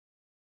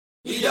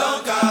He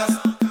don't cast,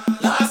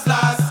 last,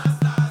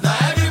 last. Now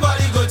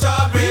everybody go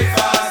to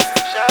breakfast.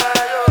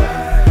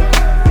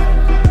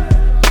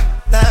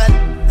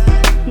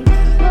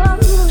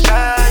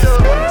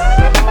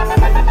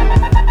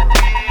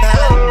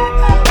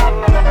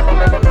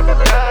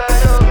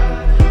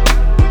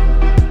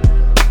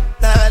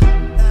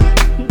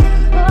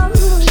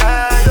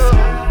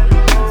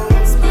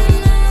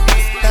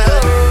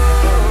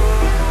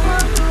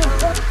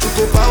 To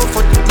go bow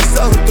for the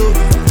result,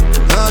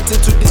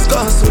 nothing to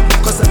discuss,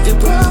 cause I did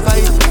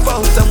provide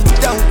without and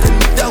without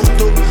any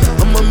doubt,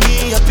 I'm a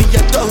me happy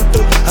adult,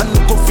 I no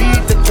go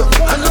feed the joy,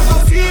 I no go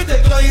feed the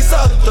joy is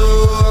out,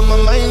 I'm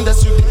a mind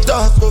that's with the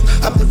dark,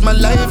 I put my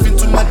life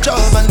into my job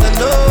and I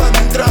know I'm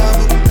in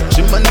trouble.